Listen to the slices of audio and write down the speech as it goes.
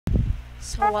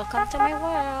So welcome to my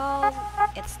world.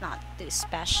 It's not too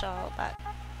special, but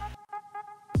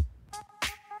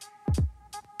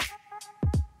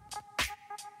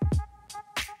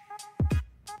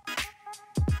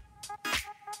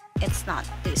it's not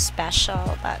too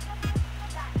special, but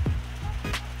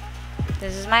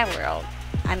this is my world.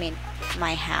 I mean,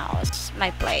 my house,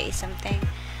 my place, something.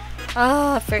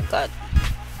 Oh, I forgot.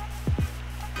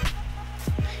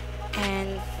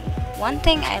 And one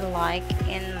thing I like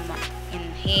in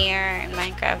here in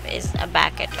Minecraft is a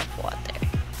bucket of water.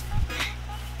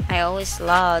 I always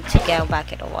love to get a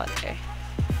bucket of water.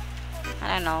 I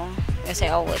don't know, because I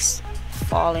always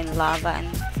fall in lava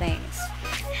and things.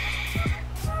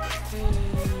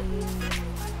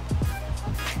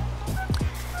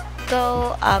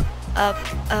 Go up, up,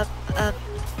 up, up,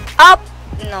 up!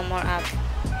 No more up.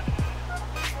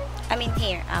 I mean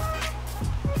here, up.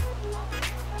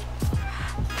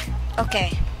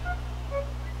 Okay.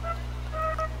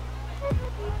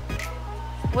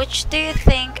 Which do you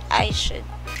think I should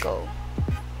go?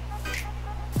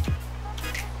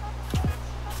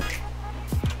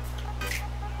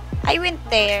 I went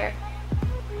there.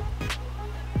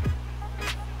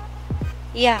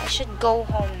 Yeah, I should go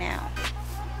home now.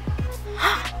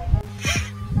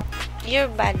 You're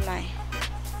bad, Mai.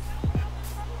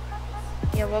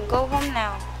 Yeah, we'll go home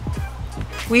now.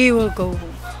 We will go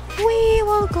home. We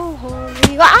will go home.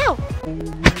 Ow!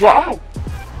 Wow!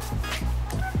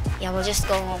 Yeah, we'll just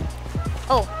go home.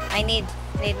 Oh, I need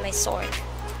my sword.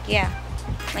 Yeah,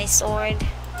 my sword.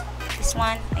 This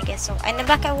one, I guess so. And the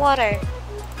bucket of water.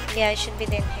 Yeah, it should be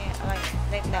in here.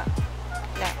 Like that.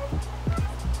 That.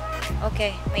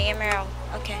 Okay, my emerald.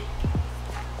 Okay.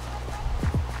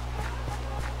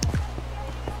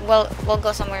 We'll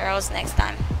go somewhere else next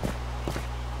time.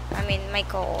 I mean, my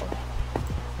coal.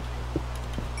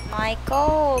 My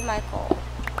coal.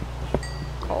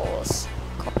 Coals.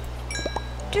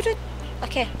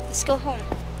 Okay, let's go home.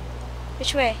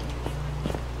 Which way?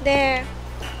 There.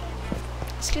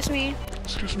 Excuse me.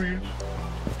 Excuse me.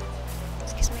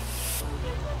 Excuse me.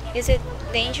 Is it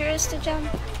dangerous to jump?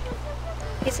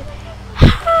 Is it?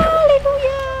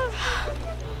 Hallelujah!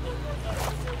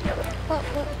 What?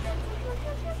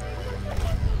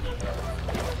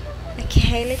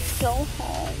 Okay, let's go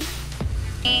home.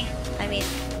 I mean,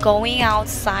 going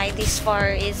outside this far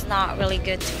is not really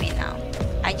good to me now.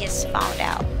 I just found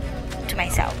out to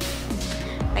myself.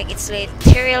 Like, it's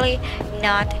literally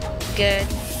not good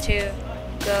to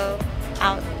go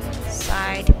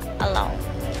outside alone.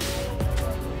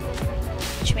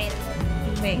 Which means,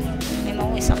 wait, I'm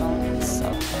always alone, so.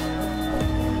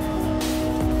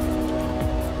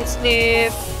 Let's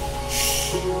leave.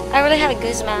 I really have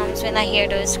goosebumps when I hear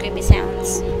those creepy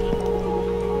sounds.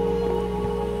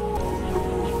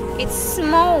 It's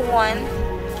small one.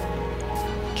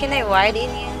 Can I ride in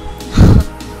you?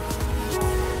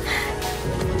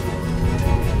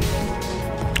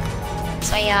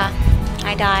 So yeah,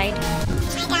 I died.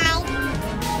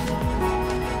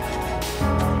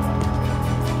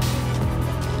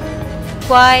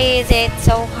 Why is it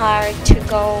so hard to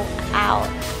go out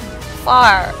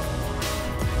far?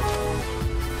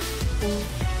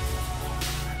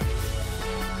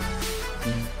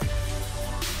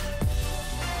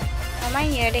 Am I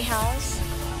near the house?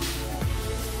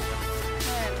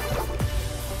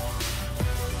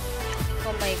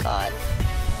 Oh my god.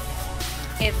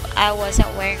 If I wasn't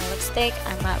wearing lipstick,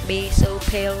 I might be so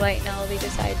pale right now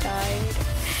because I died.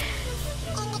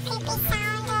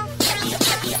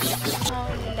 Oh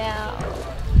no.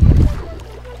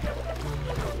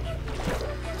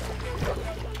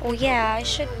 Oh yeah, I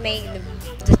should make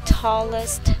the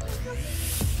tallest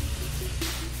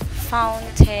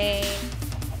fountain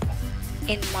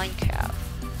in Minecraft.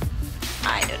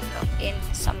 I don't know, in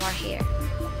somewhere here.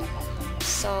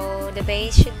 So the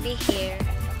base should be here.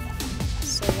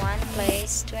 So one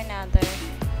place to another.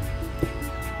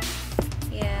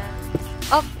 Yeah.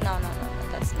 Oh no,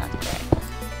 that's not correct.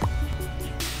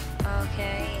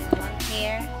 Okay, one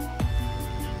here.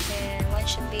 And one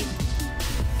should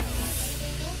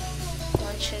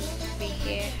be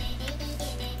here.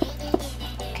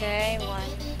 Okay,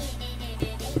 one.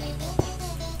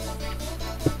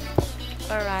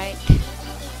 Alright.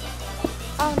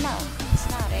 Oh no, it's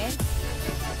not it.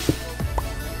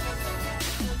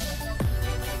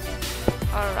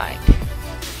 Alright.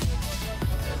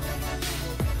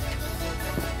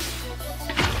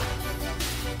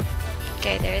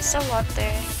 Okay, there is some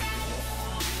water.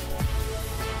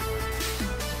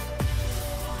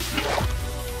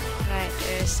 Right,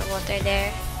 there is the water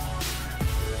there.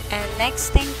 And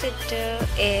next thing to do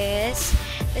is,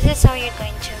 this is how you're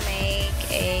going to make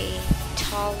a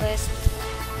tallest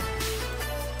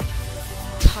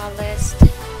tallest,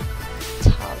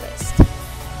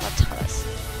 what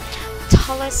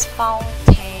tallest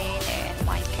fountain in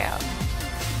Minecraft.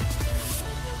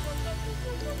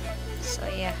 So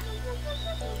yeah.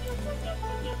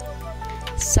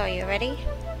 So you ready?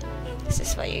 This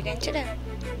is what you're going to do.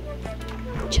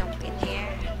 Jump in here.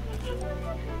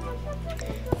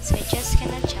 So you're just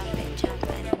gonna jump and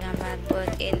gonna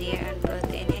put in here and put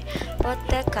in here. Put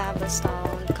the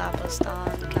cobblestone.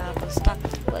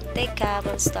 Put the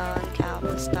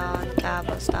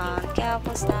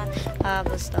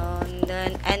cobblestone.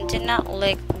 Then and do not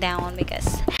look down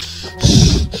because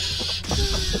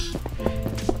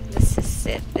this is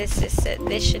it.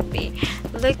 This should be.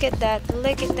 Look at that.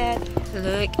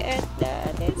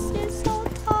 This is so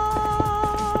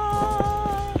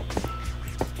tall.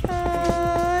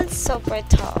 It's super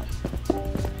tall.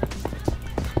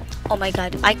 Oh my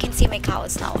god, I can see my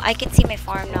cows now. I can see my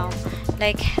farm now.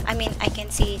 Like, I mean, I can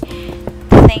see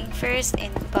the thing first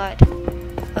but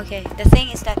okay, the thing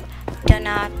is that do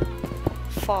not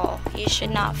fall. You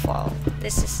should not fall.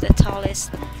 This is the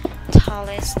tallest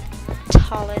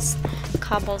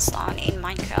cobblestone in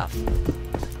Minecraft.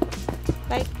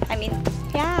 Like, I mean,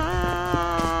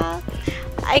 yeah,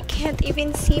 I can't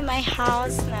even see my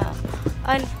house now.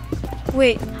 And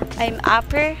wait, I'm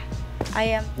upper.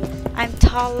 I'm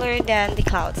taller than the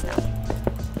clouds now.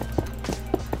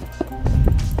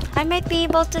 I might be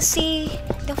able to see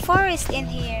the forest in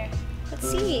here. Let's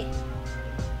see.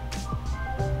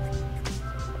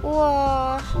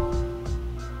 Whoa.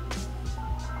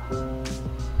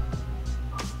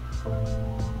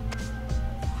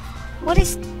 What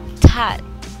is that?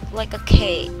 Like a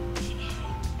cake.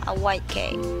 A white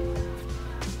cake.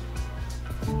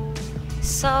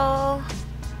 So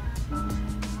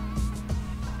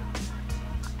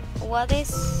what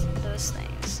is those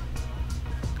things?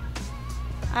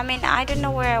 I mean, I don't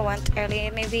know where I went earlier.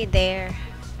 Maybe there,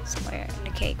 somewhere in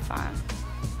the cake farm.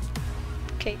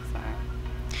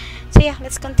 So yeah,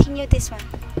 let's continue this one.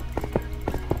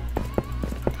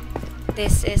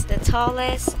 This is the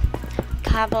tallest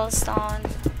cobblestone.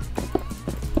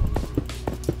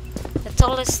 The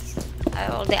tallest,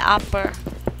 or the upper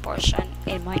portion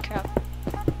in Minecraft.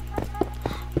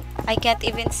 I can't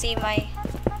even see my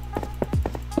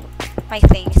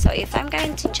thing. So if I'm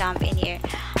going to jump in here,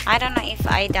 I don't know if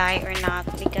I die or not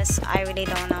because I really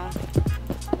don't know.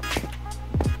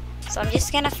 So I'm just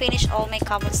gonna finish all my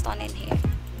cobblestone in here.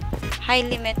 High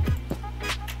limit.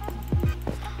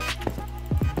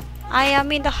 I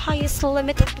am in the highest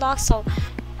limit of blocks, so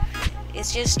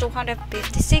it's just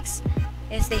 256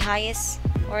 is the highest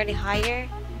or the higher.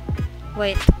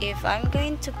 Wait, if I'm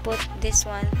going to put this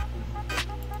one,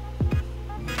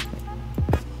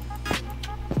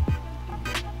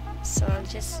 so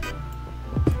just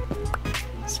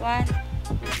this one,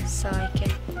 so I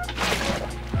can.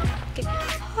 Okay.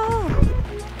 Oh.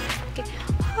 Okay.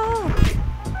 Oh.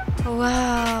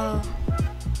 Wow.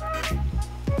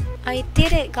 I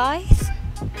did it, guys.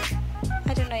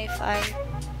 I don't know if I.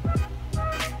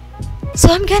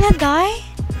 So I'm gonna die.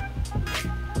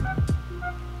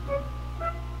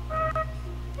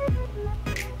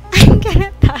 I'm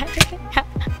gonna die.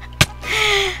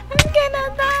 I'm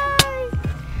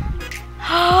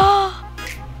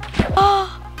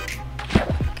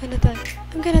gonna die.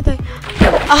 I'm gonna die.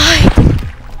 I did it.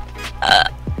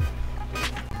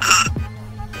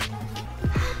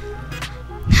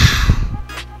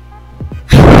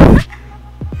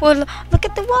 Well, look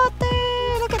at the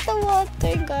water. Look at the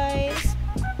water, guys.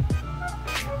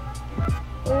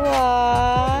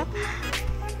 Wow.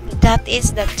 That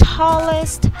is the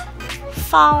tallest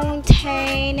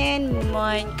fountain in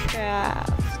Minecraft.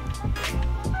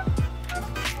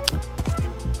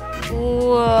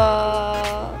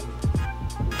 Whoa.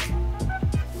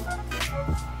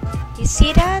 You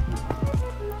see that?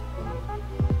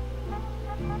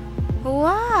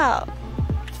 Wow.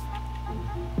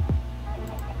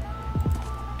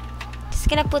 Just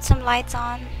gonna put some lights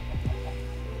on.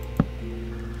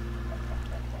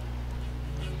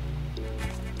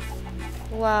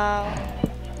 Wow.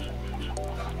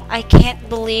 I can't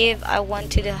believe I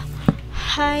went to the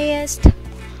highest.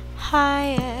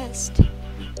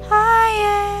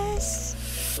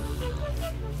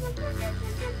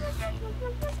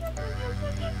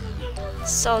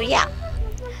 So yeah.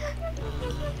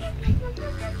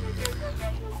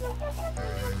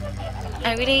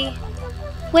 I really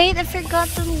wait, I forgot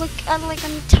to look at like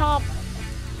on top.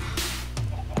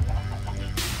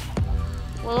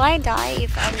 Will I die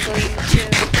if I'm going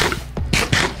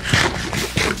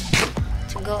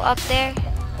to go up there?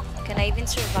 Can I even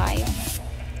survive?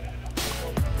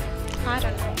 I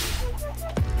don't know.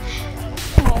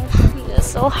 Oh, I'm just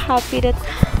so happy that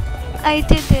I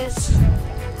did this.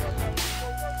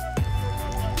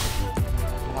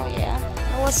 Oh yeah,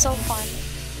 it was so fun.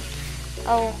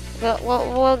 Oh,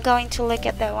 we're going to look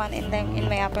at that one in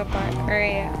my upper part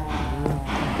area.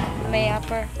 My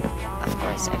upper, of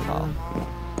course I fall.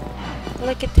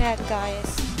 Look at that,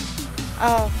 guys.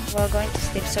 Oh, we're going to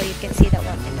sleep so you can see that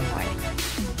one in the morning.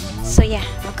 So yeah,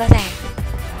 we'll go there.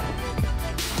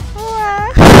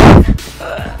 Wow.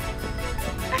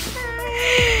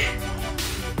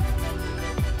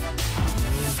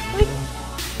 Look,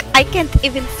 I can't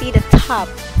even see the top.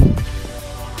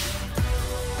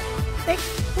 Like,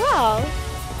 wow.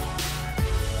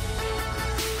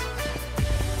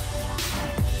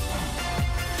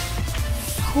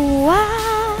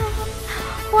 Wow,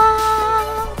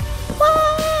 wow,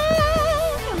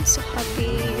 wow. I'm so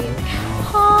happy.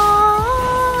 Happy.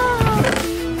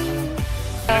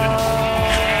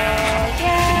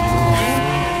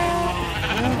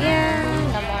 Yeah,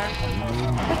 no more.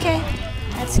 Okay,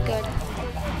 that's good.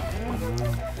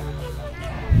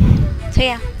 So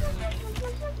yeah,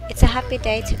 it's a happy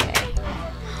day today.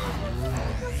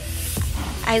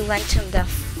 I went to the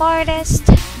farthest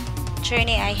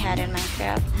journey I had in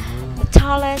Minecraft, the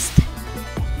tallest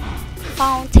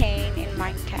fountain in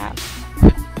Minecraft,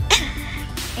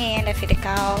 and I feed the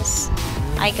cows.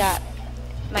 I got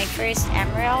my first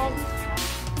emerald,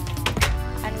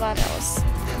 and what else?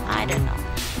 I don't know.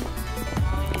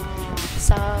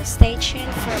 So stay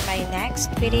tuned for my next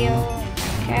video in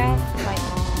Minecraft. Like,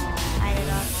 I don't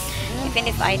know. Even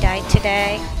if I die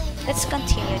today, let's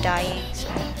continue dying. So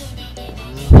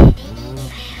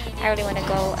I really want to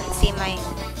go and see my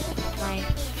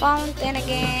fountain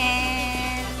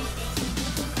again.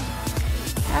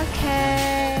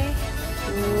 Okay.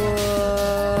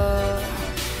 Whoa.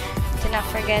 Do not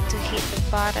forget to hit the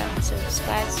button,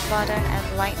 subscribe button,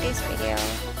 and like this video.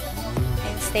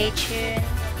 And stay tuned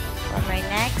for my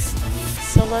next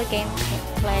solo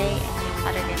gameplay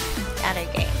and other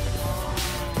game.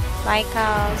 Bye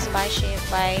cows, bye sheep,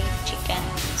 bye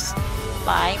chickens,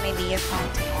 bye maybe a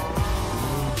fountain.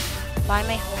 Bye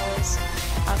my horse.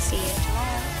 I'll see you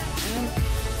tomorrow.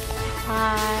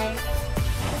 Bye.